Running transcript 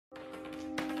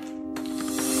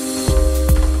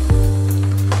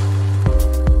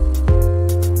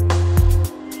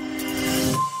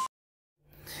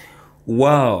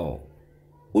Wow.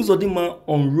 Uzodinma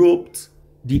unroped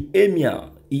the Emir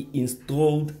he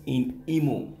installed in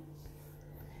Imo.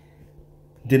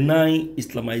 Denying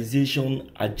Islamization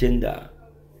agenda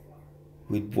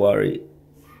with Buhari.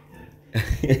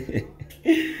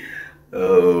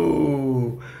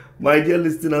 Oh, my dear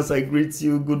listeners, I greet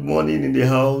you. Good morning in the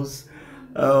house.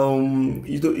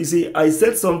 You see, I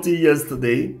said something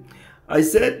yesterday. I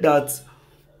said that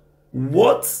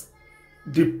what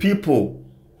the people,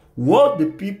 what the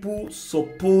people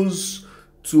supposed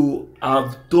to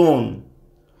have done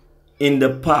in the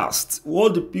past,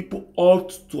 what the people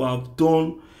ought to have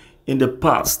done in the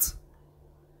past,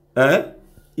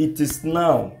 it is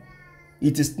now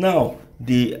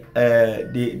they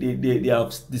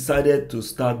have decided to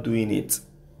start doing it,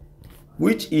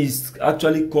 which is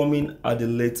actually coming at the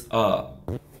late hour.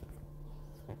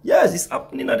 Yes, it's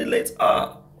happening at the late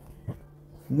hour.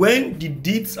 When the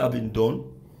deeds have been done,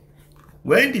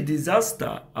 when the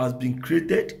disaster has been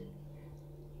created,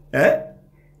 can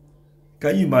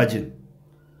you imagine?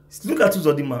 Look at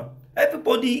Uzodinma.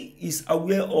 Everybody is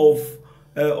aware of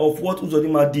what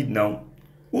Uzodinma did now.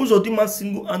 Uzodinma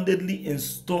single-handedly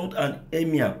installed an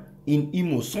emir in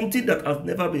Imo, something that has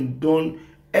never been done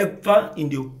ever in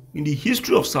the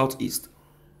history of Southeast.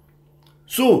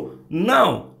 So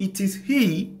now it is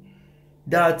he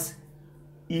that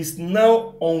is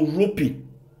now unroping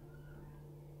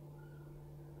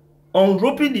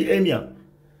the emir,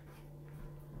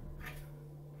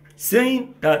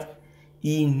 saying that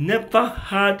he never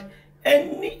had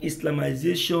any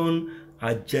Islamization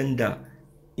agenda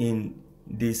in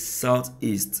the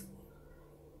Southeast.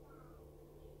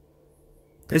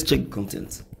 Let's check the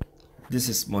content. This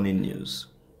is morning news.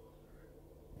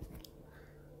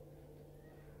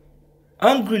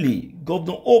 Angrily,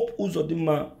 Governor Hope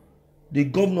Uzodinma, the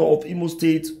governor of Imo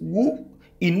State, who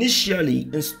initially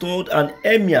installed an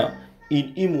emir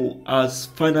in Imo, has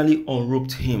finally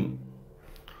unroped him.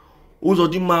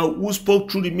 Uzodinma, who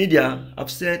spoke through the media, have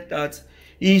said that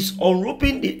he is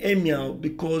unroping the emir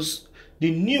because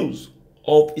the news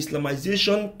of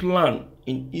Islamization plan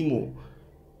in Imo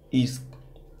is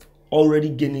already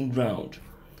gaining ground.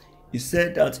 He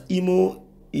said that Imo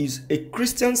is a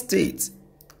Christian state,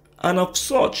 and of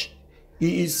such,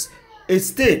 it is a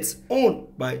state owned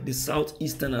by the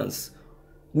Southeasterners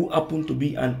who happen to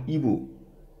be an Igbo.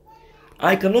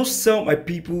 I cannot sell my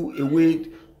people away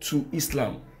to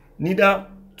Islam, neither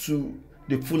to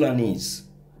the Fulanis.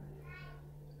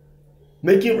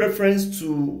 Making reference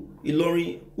to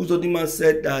Ilori, Uzodinma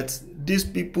said that these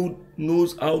people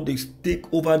knows how they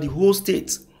take over the whole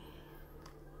state.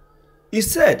 He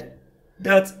said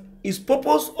that his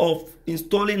purpose of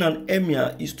installing an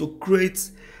emir is to create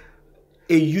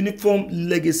a uniform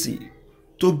legacy,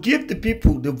 to give the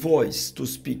people the voice to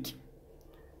speak.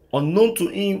 Unknown to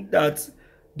him that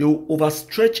they will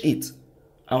overstretch it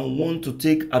and want to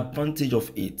take advantage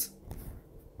of it.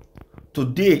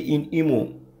 Today in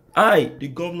Imo, I, the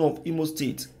governor of Imo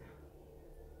State,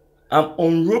 am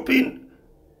unroping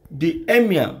the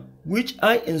emir which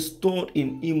I installed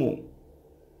in Imo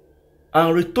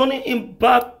and returning him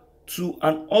back to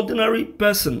an ordinary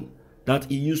person that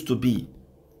he used to be.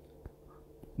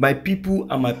 My people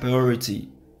are my priority,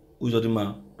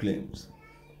 Uzodinma claims.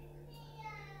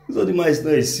 Uzodinma is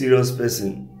not a serious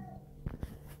person.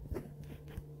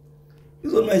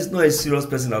 Uzodinma is not a serious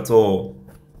person at all.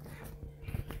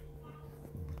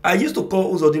 I used to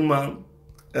call Uzodinma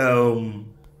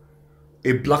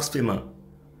a blasphemer.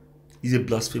 He's a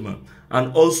blasphemer,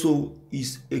 and also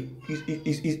is a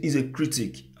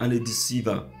critic and a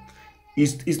deceiver.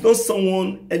 He's not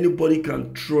someone anybody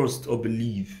can trust or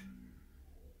believe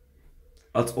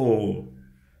at all.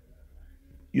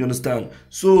 You understand?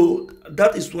 So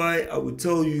that is why I will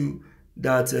tell you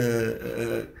that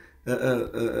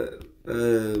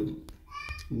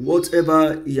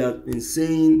whatever he has been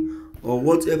saying, or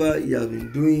whatever he has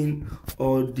been doing,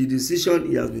 or the decision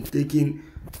he has been taking,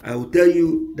 I will tell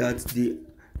you that they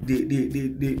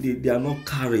are not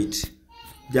carried.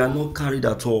 They are not carried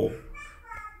at all.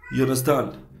 You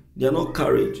understand? They are not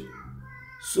carried.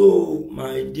 So,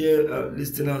 my dear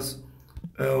listeners,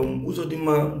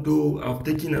 Uzodinma, though have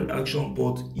taken an action,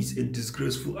 but it's a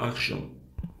disgraceful action.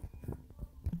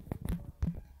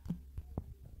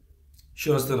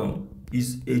 You understand?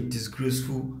 It's a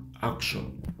disgraceful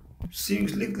action. See,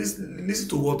 listen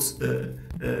to what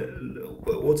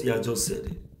he has just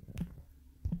said.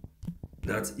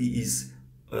 That he is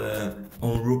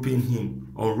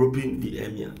unroping the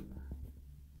emir.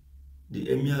 The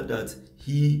emir that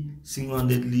he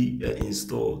single-handedly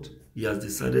installed. He has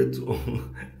decided to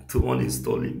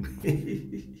uninstall him.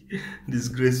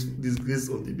 disgrace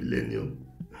of the millennium.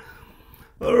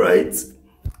 All right.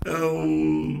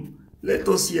 Let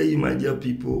us hear you, my dear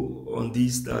people, on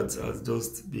this that has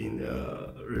just been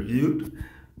reviewed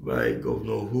by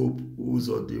Governor Hope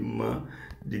Uzodinma,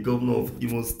 the governor of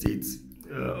Imo State.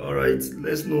 All right,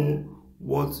 let's know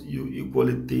what you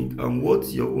equally think and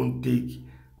what's your own take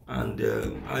and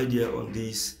idea on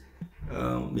this.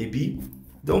 Maybe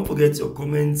don't forget your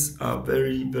comments are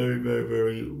very, very, very,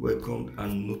 very welcome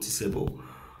and noticeable.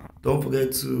 Don't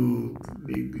forget to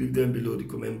leave them below the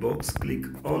comment box. Click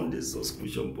on the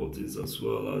subscription buttons as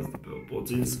well as the bell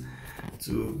buttons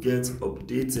to get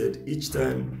updated each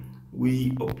time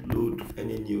we upload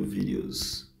any new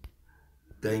videos.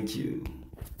 Thank you.